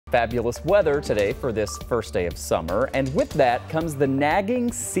Fabulous weather today for this first day of summer, and with that comes the nagging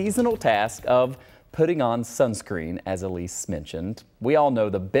seasonal task of putting on sunscreen, as Elise mentioned. We all know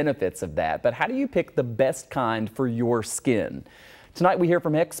the benefits of that, but how do you pick the best kind for your skin? Tonight we hear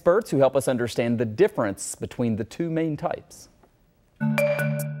from experts who help us understand the difference between the two main types.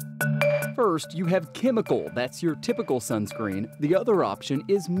 First, you have chemical. That's your typical sunscreen. The other option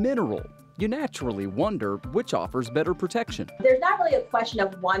is mineral. You naturally wonder which offers better protection. There's not really a question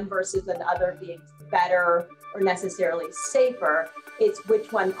of one versus another being better or necessarily safer. It's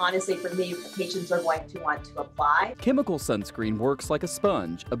which one, honestly, for me, patients are going to want to apply. Chemical sunscreen works like a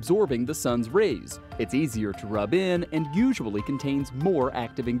sponge, absorbing the sun's rays. It's easier to rub in and usually contains more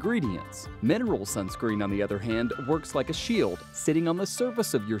active ingredients. Mineral sunscreen, on the other hand, works like a shield, sitting on the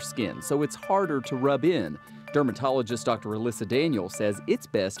surface of your skin, so it's harder to rub in. Dermatologist Dr. Alyssa Daniel says it's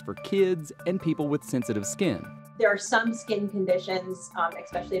best for kids and people with sensitive skin. There are some skin conditions,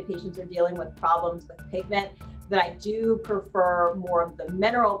 especially if patients are dealing with problems with pigment, that I do prefer more of the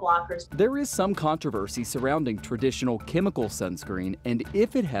mineral blockers. There is some controversy surrounding traditional chemical sunscreen and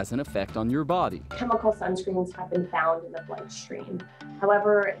if it has an effect on your body. Chemical sunscreens have been found in the bloodstream.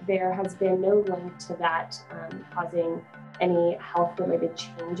 However, there has been no link to that causing any health-related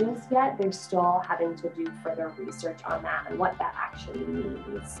changes yet. They're still having to do further research on that and what that actually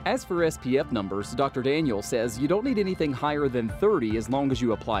means. As for SPF numbers, Dr. Daniel says you don't need anything higher than 30 as long as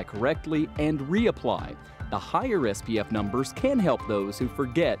you apply correctly and reapply. The higher SPF numbers can help those who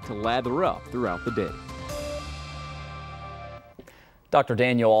forget to lather up throughout the day. Dr.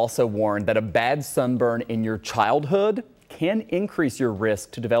 Daniel also warned that a bad sunburn in your childhood can increase your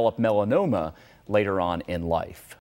risk to develop melanoma later on in life.